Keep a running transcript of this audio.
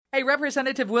Hey,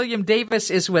 Representative William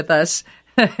Davis is with us.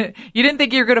 You didn't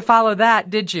think you were going to follow that,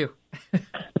 did you?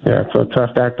 Yeah, it's a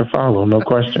tough act to follow, no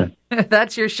question.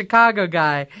 That's your Chicago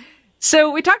guy. So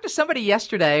we talked to somebody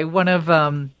yesterday, one of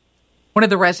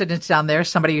the residents down there,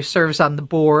 somebody who serves on the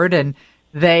board, and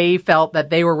they felt that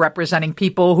they were representing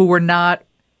people who were not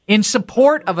in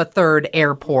support of a third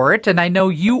airport. And I know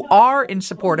you are in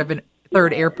support of a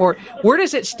third airport. Where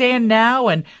does it stand now,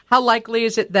 and how likely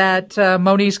is it that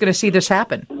Moni's going to see this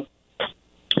happen?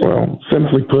 Well,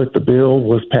 simply put, the bill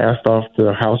was passed off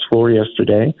the House floor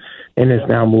yesterday and has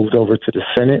now moved over to the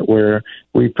Senate, where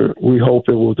we hope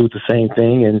it will do the same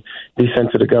thing and be sent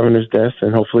to the governor's desk,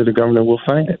 and hopefully the governor will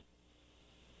sign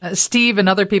it. Steve and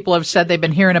other people have said they've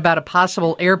been hearing about a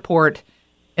possible airport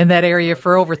in that area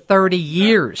for over 30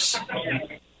 years.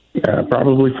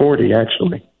 Probably 40,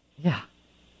 actually. Yeah.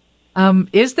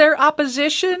 Is there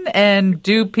opposition, and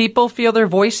do people feel their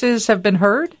voices have been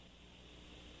heard?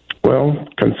 Well,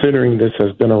 considering this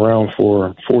has been around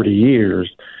for 40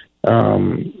 years,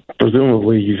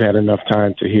 presumably you've had enough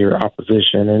time to hear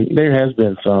opposition, and there has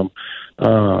been some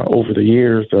over the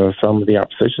years, some of the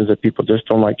oppositions that people just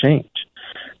don't like change.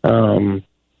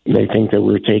 They think that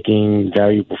we're taking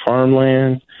valuable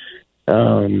farmland,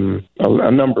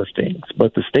 a number of things,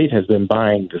 but the state has been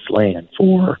buying this land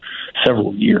for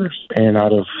several years, and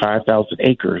out of 5,000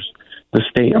 acres, the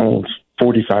state owns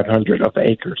 4,500 of the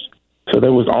acres. So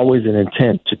there was always an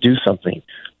intent to do something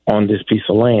on this piece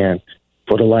of land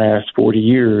for the last 40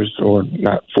 years, or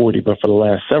not 40, but for the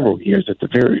last several years at the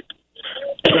very.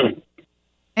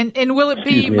 And will it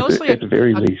be mostly at the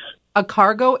very least a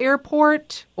cargo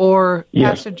airport or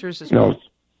passengers as well?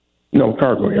 No,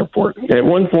 cargo airport. At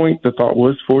one point, the thought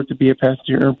was for it to be a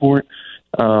passenger airport,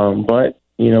 but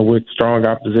with strong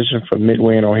opposition from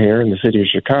Midway and O'Hare in the city of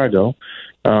Chicago,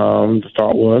 the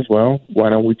thought was, well, why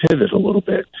don't we pivot a little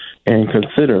bit and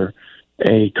consider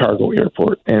a cargo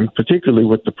airport? And particularly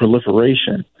with the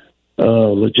proliferation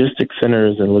of logistics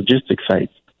centers and logistics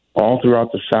sites all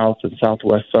throughout the south and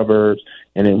southwest suburbs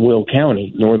and in Will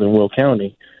County, northern Will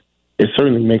County, it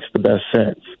certainly makes the best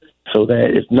sense. So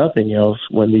that if nothing else,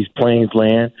 when these planes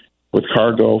land with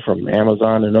cargo from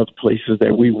Amazon and other places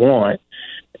that we want,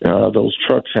 those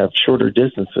trucks have shorter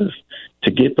distances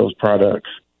to get those products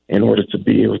in order to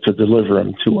be able to deliver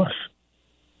them to us.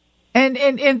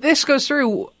 And this goes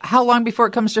through how long before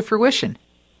it comes to fruition?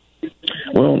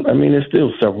 Well, I mean, it's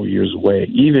still several years away,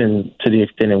 even to the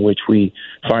extent in which we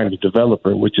find a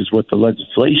developer, which is what the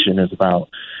legislation is about,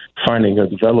 finding a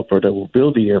developer that will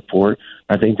build the airport.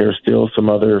 I think there's still some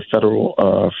other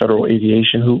federal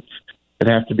aviation hoops that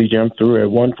have to be jumped through. At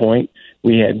one point,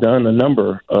 we had done a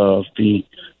number of the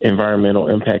environmental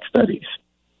impact studies.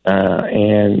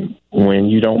 And when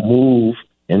you don't move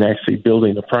and actually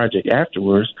building the project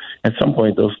afterwards, at some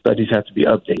point those studies have to be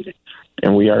updated.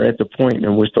 And we are at the point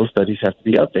in which those studies have to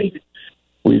be updated.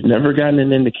 We've never gotten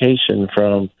an indication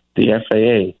from the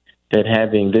FAA that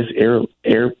having this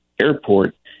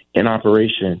airport in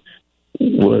operation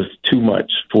was too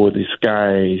much for the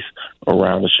skies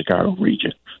around the Chicago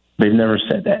region. They've never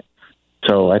said that.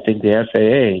 So I think the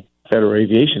FAA, Federal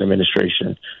Aviation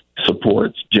Administration,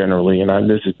 supports generally, and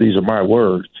these are my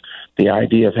words, the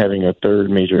idea of having a third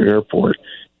major airport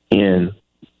in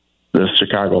the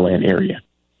Chicagoland area.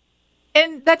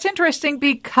 And that's interesting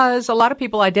because a lot of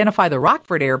people identify the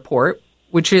Rockford Airport,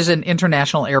 which is an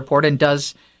international airport and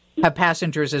does have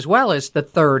passengers as well, as the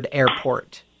third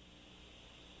airport.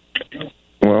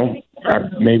 Well,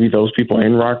 maybe those people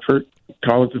in Rockford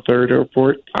call it the third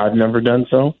airport. I've never done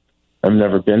so. I've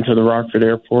never been to the Rockford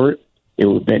Airport. It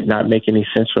would not make any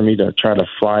sense for me to try to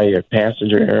fly a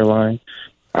passenger airline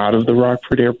out of the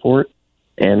Rockford Airport.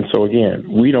 And so,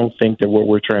 again, we don't think that what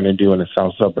we're trying to do in the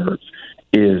south suburbs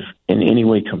is in any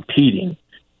way competing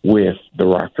with the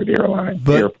Rockford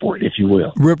Airport, if you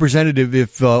will. Representative,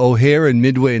 if O'Hare and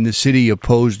Midway in the city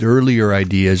opposed earlier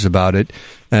ideas about it,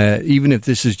 even if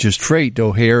this is just freight,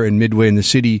 O'Hare and Midway in the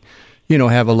city,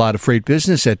 have a lot of freight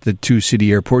business at the two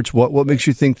city airports. What makes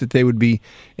you think that they would be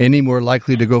any more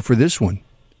likely to go for this one?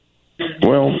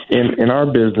 Well, in our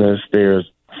business,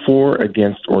 there's for,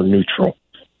 against, or neutral.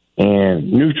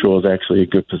 And neutral is actually a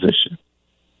good position.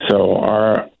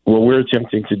 So what we're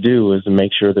attempting to do is to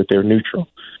make sure that they're neutral.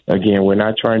 Again, we're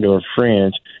not trying to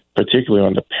infringe, particularly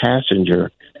on the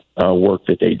passenger work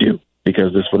that they do,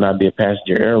 because this will not be a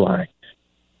passenger airline.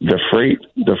 The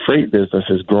freight business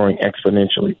is growing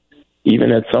exponentially.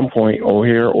 Even at some point,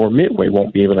 O'Hare or Midway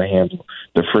won't be able to handle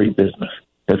the freight business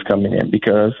that's coming in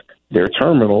because their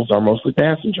terminals are mostly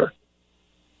passenger.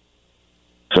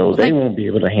 So they won't be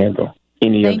able to handle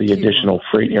any of the additional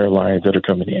freight airlines that are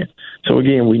coming in. So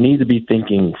again, we need to be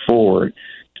thinking forward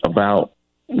about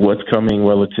what's coming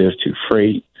relative to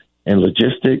freight and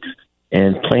logistics,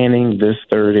 and planning this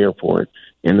third airport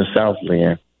in the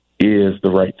Southland is the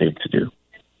right thing to do.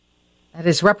 That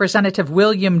is Representative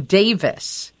William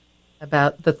Davis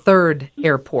about the third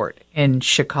airport in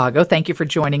Chicago. Thank you for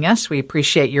joining us. We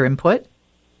appreciate your input.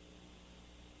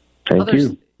 Thank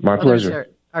you. My pleasure.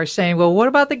 Are saying, well, what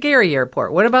about the Gary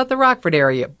Airport? What about the Rockford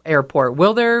Airport?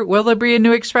 Will there be a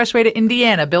new expressway to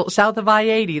Indiana built south of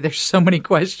I-80? There's so many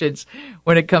questions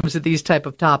when it comes to these type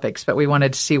of topics, but we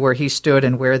wanted to see where he stood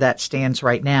and where that stands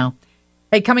right now.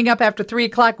 Hey, coming up after 3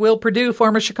 o'clock, Will Perdue,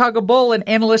 former Chicago Bull and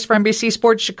analyst for NBC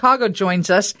Sports Chicago, joins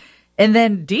us. And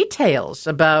then details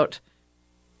about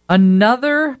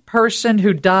another person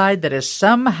who died that is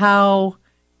somehow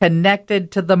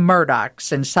connected to the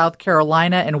Murdochs in South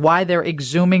Carolina and why they're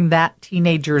exhuming that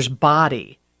teenager's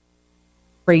body.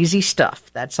 Crazy stuff.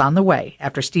 That's on the way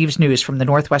after Steve's news from the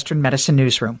Northwestern Medicine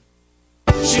Newsroom.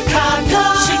 Chicago.